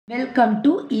Welcome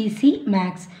to Easy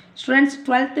Maths. Students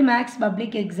 12th Maths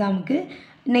Public Exam க்கு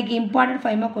இன்னைக்கு important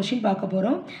 5 mark question பார்க்க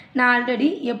போறோம். நான் ஆல்ரெடி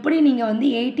எப்படி நீங்க வந்து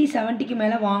 80 70 க்கு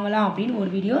மேல வாங்கலாம் அப்படினு ஒரு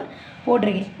வீடியோ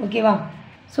போட்டுருக்கேன். ஓகேவா?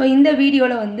 சோ இந்த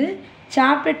வீடியோல வந்து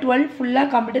chapter 12 ஃபுல்லா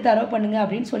கம்ப்ளீட் தரவு பண்ணுங்க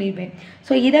அப்படினு சொல்லிருப்பேன்.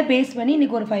 சோ இத பேஸ் பண்ணி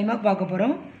இன்னைக்கு ஒரு 5 மார்க் பார்க்க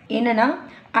போறோம். என்னன்னா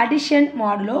addition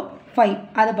modulo 5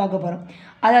 அத பார்க்க போறோம்.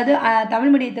 அதாவது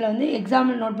தமிழ் மீடியத்துல வந்து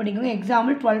எக்ஸாம்பிள் நோட் பண்ணிக்கோங்க.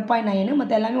 எக்ஸாம்பிள் 12.9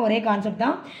 மத்த எல்லாமே ஒரே கான்செப்ட்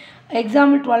தான்.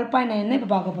 Example 12.9 இப்போ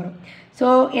பார்க்க போறோம். So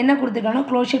என்ன கொடுத்திருக்காங்கன்னா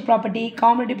closure property,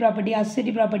 commutative property,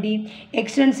 associative property,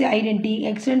 extensive identity,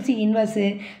 extensive inverse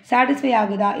satisfy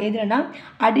ஆகுதா எதுலனா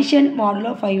addition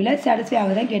modulo 5 ல satisfy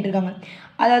ஆகுதா கேட்டிருக்காங்க.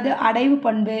 அதாவது அடைவு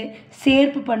பண்பு,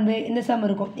 சேர்ப்பு பண்பு இந்த சம்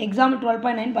இருக்கும். எக்ஸாம்பிள்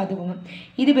 12.9 பாத்துக்கோங்க.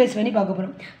 இது பேஸ் பண்ணி பார்க்க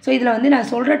போறோம். சோ இதுல வந்து நான்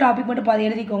சொல்ற டாபிக் மட்டும் பாதி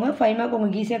எழுதிக்கோங்க. 5 மார்க்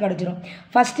உங்களுக்கு ஈஸியா கிடைச்சிரும்.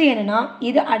 ஃபர்ஸ்ட் என்னன்னா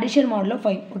இது addition modulo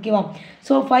 5. ஓகேவா?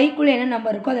 சோ 5 குள்ள என்ன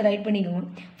நம்பர் இருக்கோ அதை ரைட் பண்ணிக்கோங்க.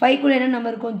 5 குள்ள என்ன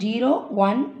நம்பர் இருக்கும்? 0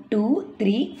 1 2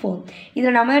 3 4.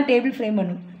 இதுல நாம டேபிள் ஃப்ரேம்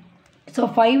பண்ணனும். So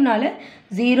 5 நால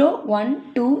 0 1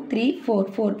 2 3 4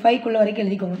 4 5 குள்ள வரைக்கும்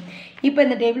எழுதிக்கோங்க. இப்போ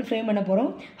இந்த டேபிள் ஃப்ரேம் பண்ண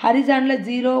போறோம். ஹரிசான்ல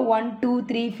 0 1 2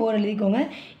 3 4 எழுதிக்கோங்க.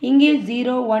 இங்கே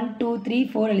 0 1 2 3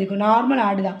 4 எழுதிக்கோங்க. நார்மல்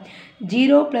ஆட் தான்.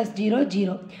 0 + 0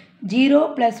 0 0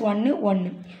 + 1 1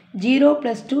 0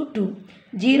 + 2 2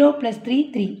 0 + 3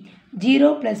 3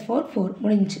 0 + 4 4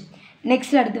 முடிஞ்சு.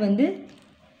 நெக்ஸ்ட் அடுத்து வந்து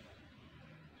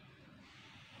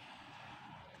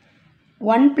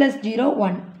 1 + 0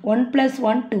 1 1 +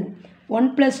 1 2 1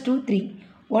 + 2 3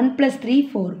 1 + 3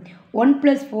 4 1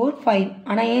 + 4 5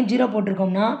 ஆனா ஏன் 0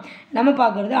 போட்டுருக்கோம்னா நம்ம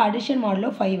பார்க்கிறது addition modulo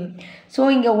 5. சோ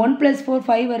இங்க 1 + 4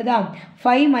 5 வருதா?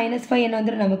 5 - 5 என்ன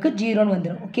வந்துரும்? நமக்கு 0 ன்னு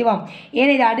வந்துரும். ஓகேவா?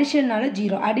 ஏன்னா இது additionனால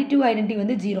 0. additive identity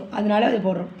வந்து 0. அதனால அது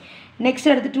போடுறோம்.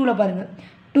 நெக்ஸ்ட் அடுத்து 2 ல பாருங்க.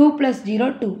 2 +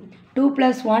 0 2 2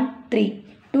 + 1 3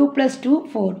 2 + 2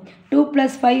 4 2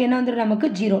 + 5 என்ன வந்துரும்? நமக்கு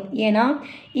 0. ஏனா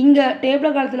இங்க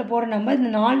டேபிள் காலத்துல போற நம்பர்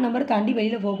இந்த 4 நம்பர் தாண்டி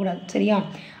வெளியில போக கூடாது. சரியா?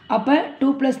 அப்ப 2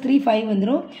 + 3 5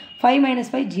 வந்துரும். 5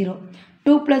 - 5 0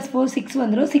 2 + 4 6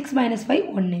 வந்துரும். 6 - 5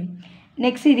 1.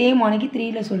 நெக்ஸ்ட் இதே மானிக்கு 3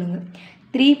 ல சொல்லுங்க.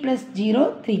 3 + 0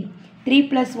 3 3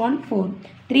 + 1 4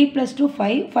 3 + 2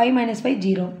 5 5 - 5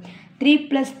 0 3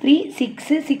 + 3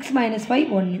 6 6 - 5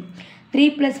 1 3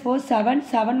 + 4 7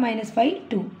 7 - 5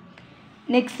 2.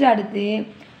 நெக்ஸ்ட் அடுத்து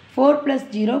 4 +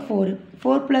 0 4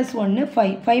 4 + 1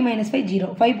 5 5 - 5 0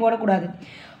 5 போட கூடாது.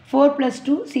 4 +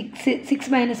 2 6 6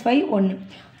 - 5 1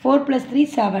 4 + 3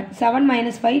 7 7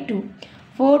 - 5 2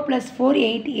 4 + 4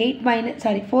 8 8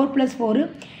 4 + 4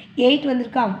 8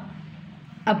 வந்திருக்கா?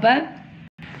 அப்ப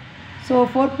சோ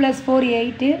 4 + 4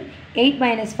 8 8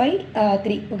 - 5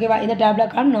 3. ஓகேவா? இந்த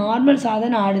டேபிள் காலம் நார்மல்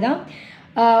சாதாரண ஆடு தான்.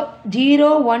 0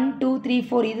 1 2 3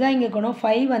 4 இதுதான் இங்க இருக்கணும்.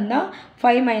 5 வந்தா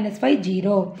 5 - 5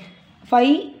 0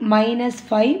 5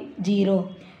 - 5 0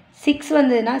 6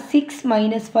 வந்ததுனா 6 -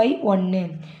 5 1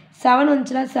 7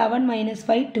 வந்துச்சுனா 7 -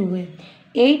 5 2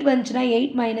 8 வந்துச்சுனா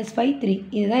 8 - 5 3.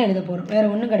 இதுதான் எழுத போறோம். வேற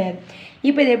ஒண்ணும் கிடையாது.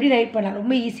 இப்போ இத எப்படி ரைட் பண்ணலாம்?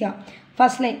 ரொம்ப ஈஸியா.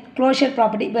 First line closure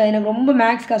property. இப்போ எனக்கு ரொம்ப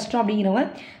மேக்ஸ் கஷ்டம் அப்படிங்கிறவங்க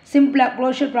சிம்பிளா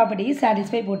க்ளோஷர் ப்ராப்பர்ட்டியை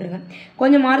சாட்டிஸ்ஃபை போட்டுருங்க.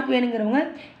 கொஞ்சம் மார்க் வேணுங்கிறவங்க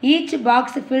each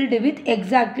box filled with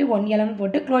exactly 1 element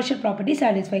போட்டு க்ளோஷர் ப்ராப்பர்ட்டி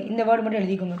சாட்டிஸ்ஃபை இந்த வேர்ட் மட்டும்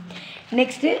எழுதிக்கோங்க.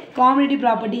 Next காம்யூனிட்டி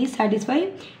property satisfy.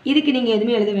 இதுக்கு நீங்க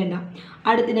எதுவுமே எழுத வேண்டாம்.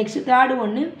 அடுத்து நெக்ஸ்ட் தேர்ட்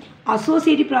ஒன்னு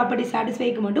அசோசியேட்டிவ் ப்ராப்பர்ட்டி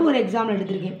சாட்டிஸ்ஃபைக்கு மட்டும் ஒரு எக்ஸாம்பிள்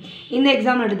எடுத்துருக்கேன். இந்த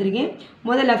எக்ஸாம்பிள் எடுத்துருக்கேன்.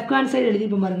 முதல்ல லெஃப்ட் ஹேண்ட் சைடு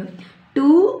எழுதிப்போம் பாருங்க.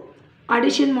 2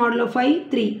 addition modulo 5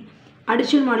 3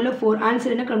 addition modulo 4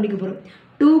 answer என்ன கண்டுபிடிக்க போறோம்?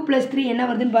 2 + 3 என்ன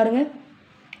வருதுன்னு பாருங்க.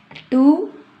 2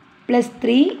 +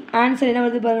 3 ஆன்சர் என்ன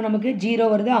வருது பாருங்க. நமக்கு 0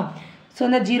 வருதா? சோ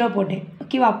அந்த 0 போட்டேன்.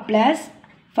 ஓகேவா? +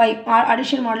 5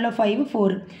 addition modulo 5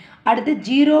 4. அடுத்து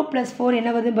 0 + 4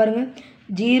 என்ன வருது பாருங்க.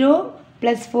 0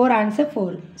 + 4 ஆன்சர்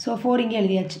 4. சோ 4 இங்க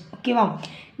எழுதியாச்சு. ஓகேவா?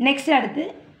 நெக்ஸ்ட் அடுத்து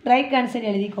ரைட் ஹேண்ட் சைடு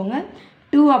எழுதிக்கோங்க.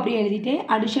 2 அப்படியே எழுதிட்டேன்.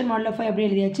 addition modulo 5 அப்படியே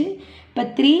எழுதியாச்சு. இப்போ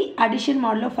 3 addition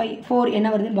modulo 5 4 என்ன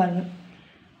வருதுன்னு பாருங்க.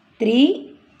 3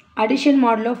 addition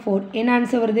modulo 4 என்ன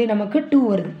ஆன்சர் வருது? நமக்கு 2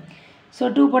 வருது. சோ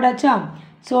 2 போட்டாச்சா?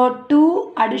 சோ 2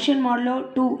 addition modulo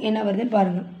 2 என்ன வருதுன்னு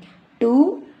பாருங்க. 2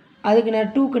 அதுக்கு நேர்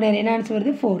 2 க்கு நேர் என்ன ஆன்சர்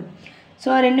வருது? 4.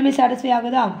 சோ ரெண்டுமே சாட்டிஸ்ஃபை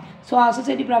ஆகுதா? So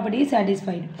associative property is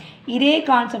satisfied. இதே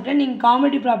கான்செப்ட்ல நீங்க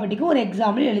காம்யூனிட்டி ப்ராப்பர்ட்டிக்கு ஒரு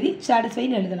எக்ஸாம்பிள் எழுதி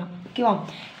சாட்டிஸ்ஃபைன்னு எழுதலாம். ஓகேவா?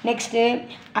 நெக்ஸ்ட்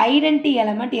ஐடென்டி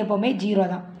எலிமெண்ட் எப்பவுமே 0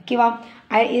 தான். ஓகேவா?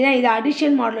 இது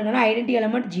addition moduloனா ஐடென்டி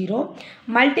எலிமெண்ட் 0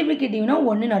 மல்டிப்ளிகேட்டிவ்னா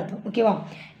 1 ன்னு அர்த்தம். ஓகேவா?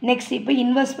 நெக்ஸ்ட் இப்போ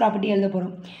இன்வெர்ஸ் ப்ராப்பர்ட்டி எழுத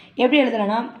போறோம். எப்படி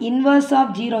எழுதலாம்னா இன்வெர்ஸ்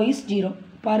ஆஃப் 0 இஸ் 0.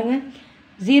 பாருங்க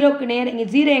 0 க்கு நேர் இங்க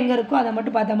 0 எங்க இருக்கோ அத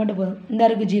மட்டும் பார்த்தா மட்டும் போதும். இந்த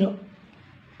இருக்கு 0.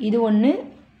 இது 1.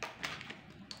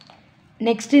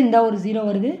 நெக்ஸ்ட் இந்த ஒரு 0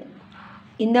 வருது.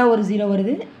 இந்த ஒரு 0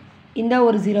 வருது. இந்த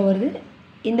ஒரு 0 வருது.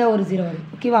 இந்த ஒரு 0 வருது.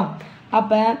 ஓகேவா?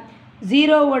 அப்ப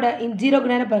ஜீரோவோட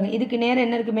ஜீரோக்கு நேரம் பாருங்கள், இதுக்கு நேரம்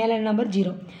என்ன இருக்குது, மேலே என்ன நம்பர்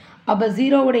 0. அப்போ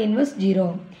ஜீரோவோட இன்வெர்ஸ் 0.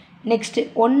 நெக்ஸ்ட்டு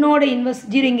ஒன்னோட இன்வெர்ஸ்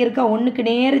 0 இங்கே இருக்கா, ஒன்றுக்கு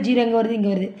நேரம் 0 எங்கே வருது,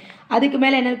 இங்கே வருது. அதுக்கு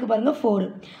மேலே என்ன இருக்குது பாருங்கள் 4.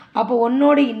 அப்போ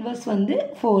ஒன்னோட இன்வெர்ஸ் வந்து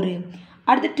 4.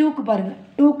 அடுத்து 2க்கு பாருங்கள்,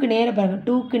 2க்கு நேரம் பாருங்கள்,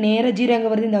 2க்கு நேரம் 0 எங்கே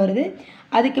வருது, இந்த வருது.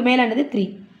 அதுக்கு மேலே என்னது 3.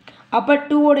 அப்போ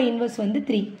 2ஓட இன்வெர்ஸ் வந்து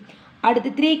 3. அடுத்து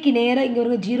 3க்கு நேரம் இங்கே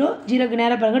வருங்க 0, 0க்கு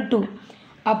நேரம் பாருங்கள் 2.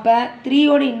 அப்போ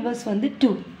 3ஓட இன்வெர்ஸ் வந்து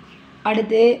 2.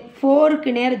 அடுத்து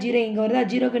 4க்கு நேரம் 0 இங்கே வருதா,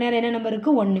 0க்கு நேரம் என்ன நம்பர்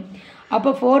இருக்குது 1. அப்போ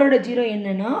 4ஓட 0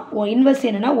 என்னென்னா இன்வெர்ஸ்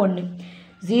என்னென்னா 1.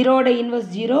 0ஓட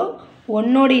இன்வெர்ஸ் 0,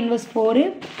 1ஓட இன்வெர்ஸ் 4,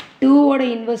 2ஓட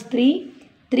இன்வெர்ஸ் 3,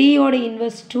 3ஓட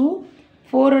இன்வெர்ஸ் 2,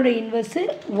 4ஓட இன்வெர்ஸு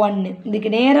 1. இதுக்கு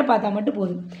நேராக பார்த்தா மட்டும்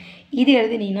போதும். இது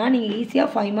எழுதினீங்கன்னா நீங்கள்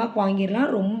ஈஸியாக 5 மார்க் வாங்கிடலாம்.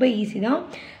 ரொம்ப ஈஸி தான்.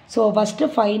 So first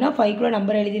 5னா 5க்குள்ள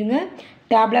number எழுதிடுங்க.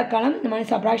 டேப்லெட் காலம் இந்த மாதிரி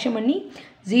சப்ராக்ஷன் பண்ணி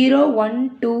 0, 1,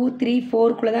 2, 3,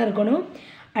 4க்குள்ளே தான் இருக்கணும்.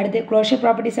 அடுத்து க்ளோஷர்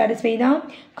ப்ராப்பர்ட்டி சாட்டிஸ்ஃபை தான்,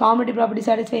 காம்படிட்டிவ் ப்ராப்பர்ட்டி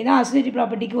சாட்டிஸ்ஃபை தான். அசோசியேட்டிவ்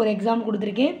ப்ராப்பர்ட்டிக்கு ஒரு எக்ஸாம்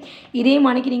கொடுத்துருக்கேன். இதே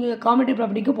மாதிரிக்கு நீங்கள் காம்படிட்டிவ்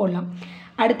ப்ராப்பர்ட்டிக்கு போடலாம்.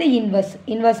 அடுத்து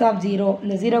இன்வெர்ஸ் ஆஃப் 0.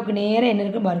 இந்த 0க்கு நேரம் என்ன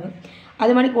இருக்குது பாருங்கள்.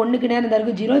 அது மாதிரிக்கு 1க்கு நேரம் இந்த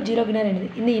இருக்குது 0, 0க்கு நேரம் என்னது,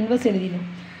 இந்த இன்வெர்ஸ் எழுதிடணும்.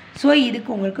 ஸோ இதுக்கு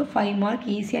உங்களுக்கு 5 மார்க்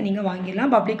ஈஸியாக நீங்கள்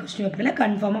வாங்கிடலாம். பப்ளிக் கொஸ்டின் பேப்பரில்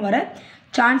கன்ஃபார்மாக வர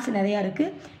சான்ஸ் நிறையா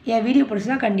இருக்குது. என் வீடியோ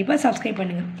பிடிச்சா கண்டிப்பாக சப்ஸ்கிரைப்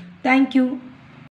பண்ணுங்கள். தேங்க்யூ.